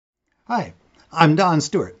Hi, I'm Don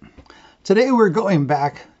Stewart. Today we're going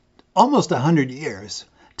back almost 100 years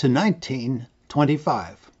to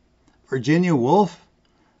 1925. Virginia Woolf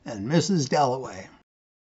and Mrs. Dalloway.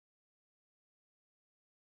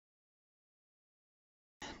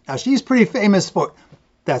 Now she's pretty famous for,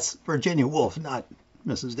 that's Virginia Woolf, not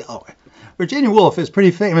Mrs. Dalloway. Virginia Woolf is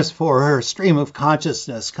pretty famous for her stream of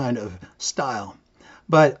consciousness kind of style.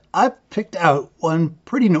 But I've picked out one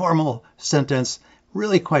pretty normal sentence,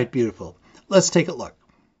 really quite beautiful. Let's take a look.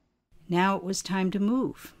 Now it was time to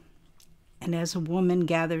move. And as a woman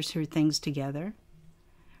gathers her things together,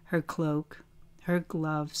 her cloak, her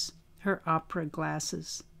gloves, her opera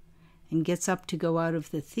glasses, and gets up to go out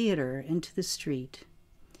of the theater into the street,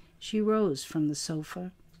 she rose from the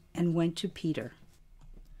sofa and went to Peter.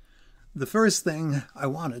 The first thing I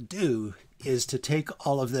want to do is to take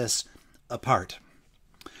all of this apart.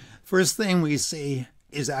 First thing we see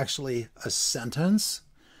is actually a sentence,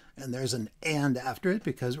 and there's an and after it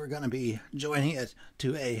because we're going to be joining it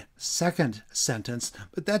to a second sentence,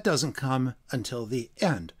 but that doesn't come until the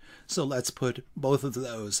end. So let's put both of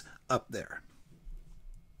those up there.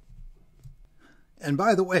 And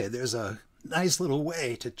by the way, there's a nice little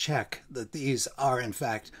way to check that these are in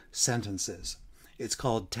fact sentences. It's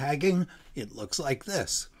called tagging. It looks like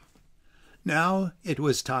this. Now it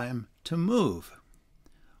was time to move.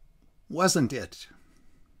 Wasn't it?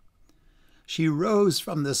 She rose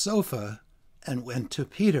from the sofa and went to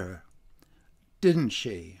Peter, didn't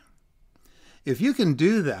she? If you can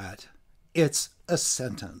do that, it's a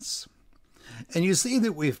sentence. And you see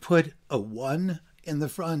that we've put a one in the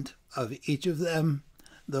front of each of them.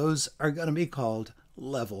 Those are going to be called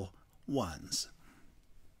level ones.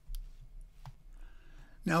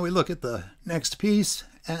 Now we look at the next piece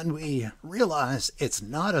and we realize it's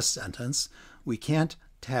not a sentence. We can't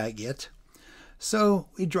tag it. So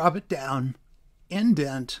we drop it down,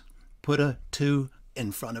 indent, put a 2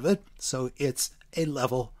 in front of it, so it's a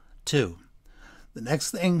level 2. The next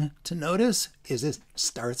thing to notice is it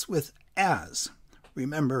starts with as.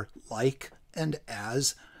 Remember, like and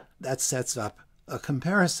as, that sets up a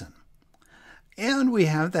comparison. And we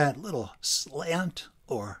have that little slant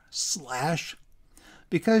or slash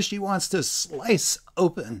because she wants to slice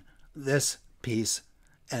open this piece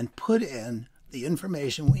and put in the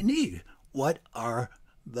information we need. What are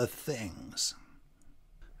the things?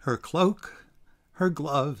 Her cloak, her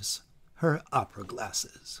gloves, her opera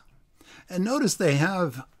glasses. And notice they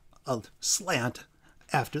have a slant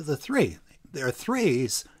after the 3. They're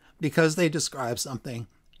 3s because they describe something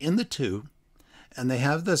in the 2, and they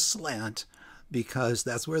have the slant because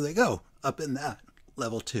that's where they go, up in that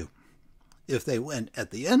level 2. If they went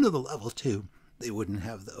at the end of the level 2, they wouldn't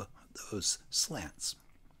have those slants.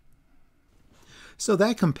 So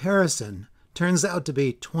that comparison turns out to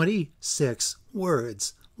be 26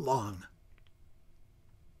 words long.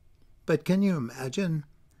 But can you imagine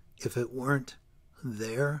if it weren't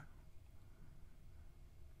there?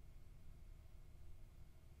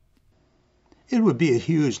 It would be a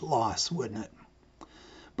huge loss, wouldn't it?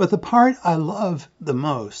 But the part I love the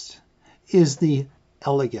most is the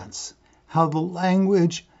elegance, how the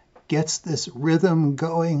language gets this rhythm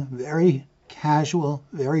going, very casual,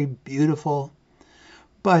 very beautiful.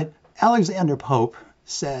 But Alexander Pope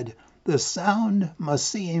said, the sound must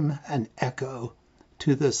seem an echo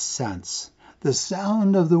to the sense. The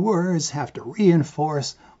sound of the words have to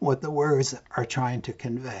reinforce what the words are trying to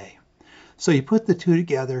convey. So you put the two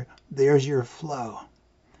together, there's your flow.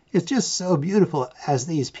 It's just so beautiful as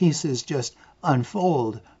these pieces just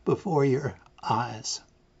unfold before your eyes.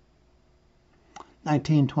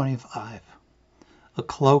 1925. A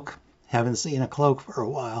cloak. Haven't seen a cloak for a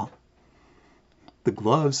while. The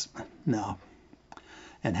gloves? No.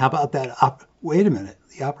 And how about that wait a minute,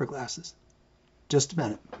 the opera glasses. Just a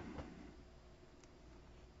minute.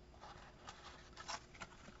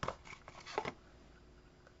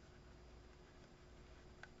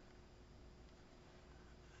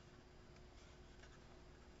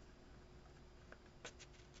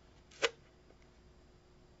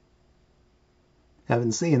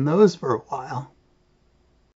 Haven't seen those for a while.